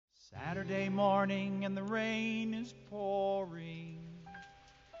Saturday morning and the rain is pouring.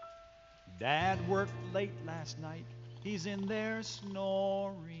 Dad worked late last night, he's in there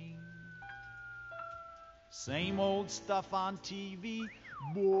snoring. Same old stuff on TV,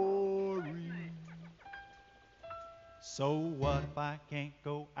 boring. So what if I can't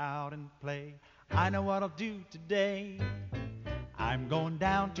go out and play? I know what I'll do today. I'm going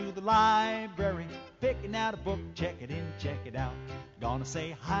down to the library, picking out a book, check it in, check it out. Gonna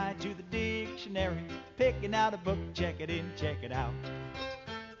say hi to the dictionary, picking out a book, check it in, check it out.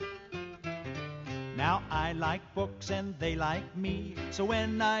 Now I like books and they like me, so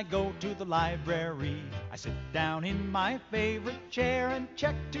when I go to the library, I sit down in my favorite chair and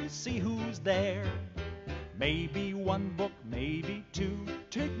check to see who's there. Maybe one book, maybe two.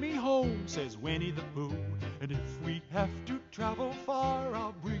 Take me home, says Winnie the Pooh. And if we have to travel far,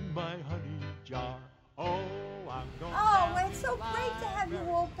 I'll bring my honey jar. Oh, I'm going down it's so great to have you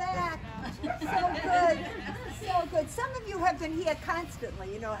all back. So good, so good. Some of you have been here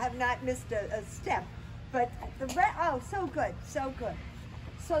constantly, have not missed a step. But so good, so good.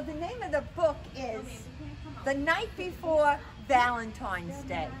 So the name of the book is The Night Before Valentine's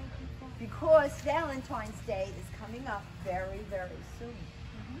Day, because Valentine's Day is coming up very, very soon.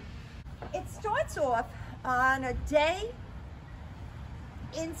 It starts off on a day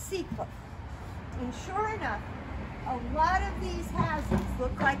in Seacliff. And sure enough, a lot of these houses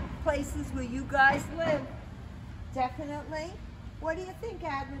look like places where you guys live. Definitely. What do you think,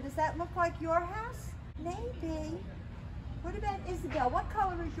 Adler? Does that look like your house? Maybe. What about Isabel? What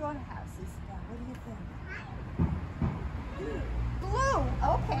color is your house, Isabel? What do you think? Blue.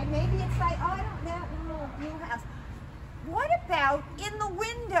 Okay, maybe it's like, I don't know, blue house. What about in the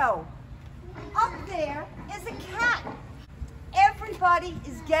window? Up there is a cat. Everybody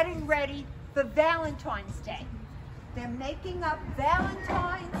is getting ready for Valentine's Day. They're making up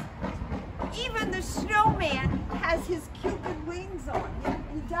Valentines. Even the snowman has his Cupid wings on. Yeah,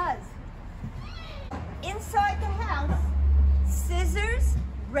 he does. Inside the house, scissors,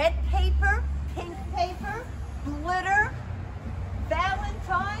 red paper, pink paper, glitter.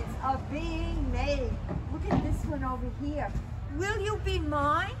 Valentines are being made. Look at this one over here. Will you be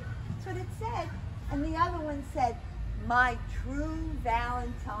mine? That's what it said. And the other one said, my true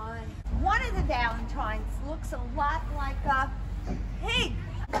Valentine. One of the Valentines looks a lot like a pig.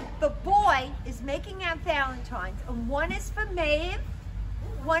 The boy is making out Valentines, and one is for Maeve,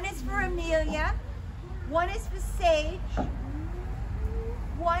 one is for Amelia, one is for Sage,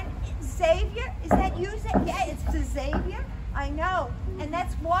 one, Xavier, is that you? Yeah, it's for Xavier. I know, and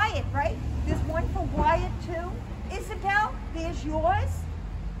that's Wyatt, right? There's one for Wyatt too. Isabel, there's yours.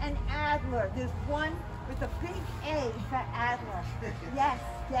 And Adler, there's one with a big A for Adler. Yes,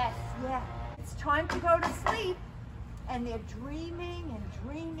 yes, yeah. It's time to go to sleep, and they're dreaming and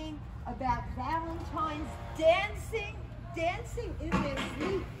dreaming about Valentine's dancing in their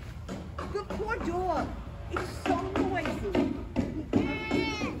sleep. The poor dog, it's so noisy.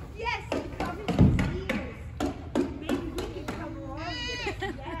 Yes, it covers his ears. Maybe we can cover our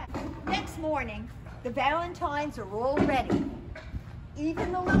ears. Yeah. Next morning, the Valentines are all ready.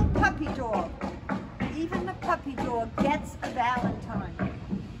 Even the little puppy dog. Even the puppy dog gets a Valentine.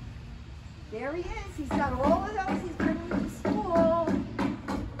 There he is. He's got all of those he's bringing to school.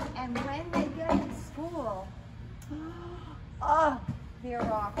 And when they get to school, there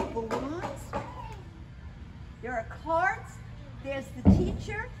are balloons. There are cards. There's the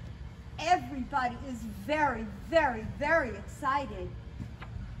teacher. Everybody is very, very, very excited.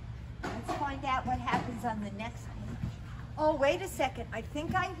 Let's find out what happens on the next page. Oh, wait a second. I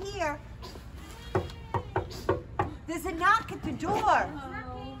think I hear. There's a knock at the door.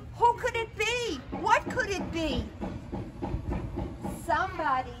 Who could it be? What could it be?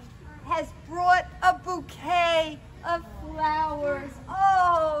 Somebody has brought a bouquet of flowers.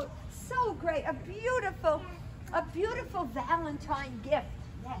 Oh, so great. A beautiful Valentine gift.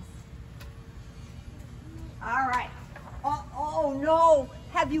 Yes. All right. Oh no.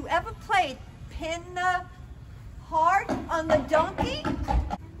 Have you ever played Pin the Heart on the donkey?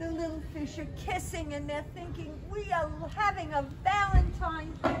 The little fish are kissing and they're thinking, we are having a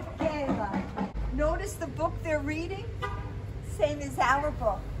Valentine's gala. Notice the book they're reading? Same as our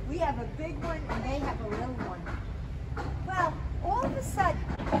book. We have a big one and they have a little one. Well, all of a sudden,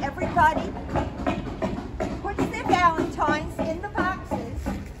 everybody puts their Valentines in the boxes.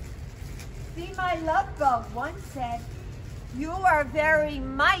 Be my love bug, one said. You are very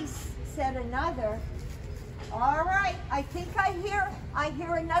mice, said another. All right, I think I hear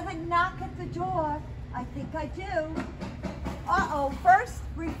another knock at the door. I think I do. Uh-oh, first,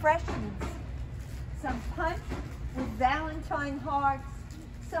 refreshments. Some punch with Valentine hearts,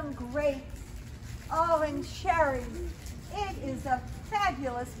 some grapes. Oh, and cherries. It is a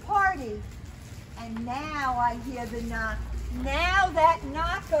fabulous party. And now I hear the knock. Now that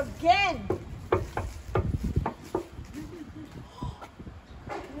knock again.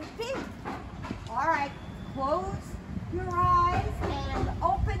 All right, close your eyes and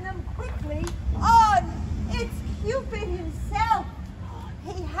open them quickly. Oh, it's Cupid himself.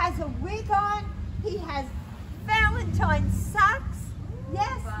 He has a wig on. He has Valentine socks.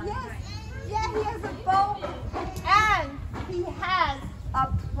 Yes, yes. Yeah, he has a bow. And he has a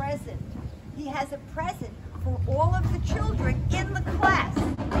present. He has a present for all of the children in the class.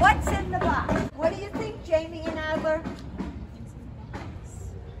 What's in the box? What do you think, Jamie and Adler?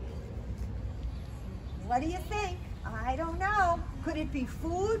 What do you think? I don't know. Could it be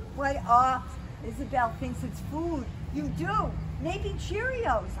food? What? Isabel thinks it's food. You do. Maybe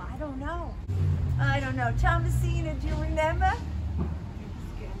Cheerios. I don't know. I don't know. Thomasina, do you remember?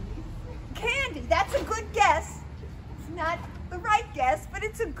 Candy. That's a good guess. It's not the right guess, but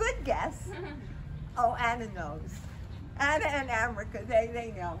it's a good guess. Oh, Anna knows. Anna and America,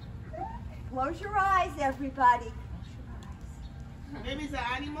 they know. Close your eyes, everybody. Maybe it's an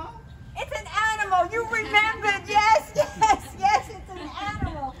animal? It's an animal. You remembered. Yes, yes, yes, it's an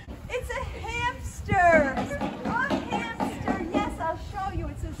animal. It's a hamster. A hamster. Yes, I'll show you.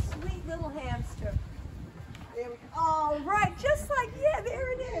 It's a sweet little hamster. There we go. Oh, right. Just like, yeah,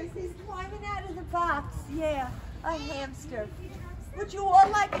 there it is. He's climbing out of the box. Yeah, a hamster. Would you all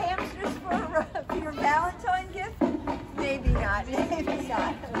like hamsters for your Valentine gift? Maybe not. Maybe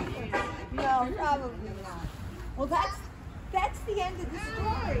not. No, probably not. Well, that's the end of the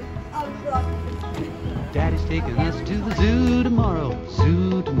story of the... Daddy's taking us to the zoo tomorrow.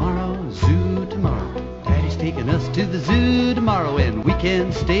 Zoo tomorrow, zoo tomorrow. Daddy's taking us to the zoo tomorrow, and we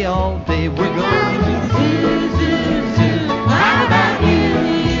can stay all day. We're going to the zoo, zoo, zoo. How about you,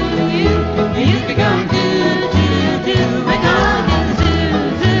 you, you? You be going to, we're going to the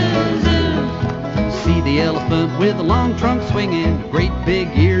zoo, zoo, zoo. See the elephant with a long trunk swinging, great big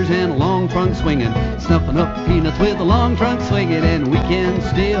ears and a long trunk swinging, snuffing up peanuts with a long trunk swinging, and we can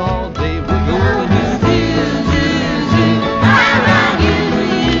stay all day. We're going to the zoo, zoo, zoo. How about you,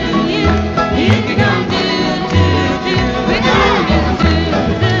 you, you? You can go do. We're going to the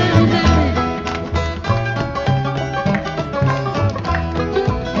zoo,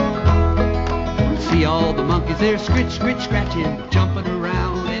 zoo, zoo. See all the monkeys there scritch, scritch, scratching, jumping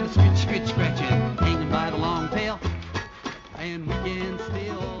around and scritch, scritch, scratching, hanging by the long tail.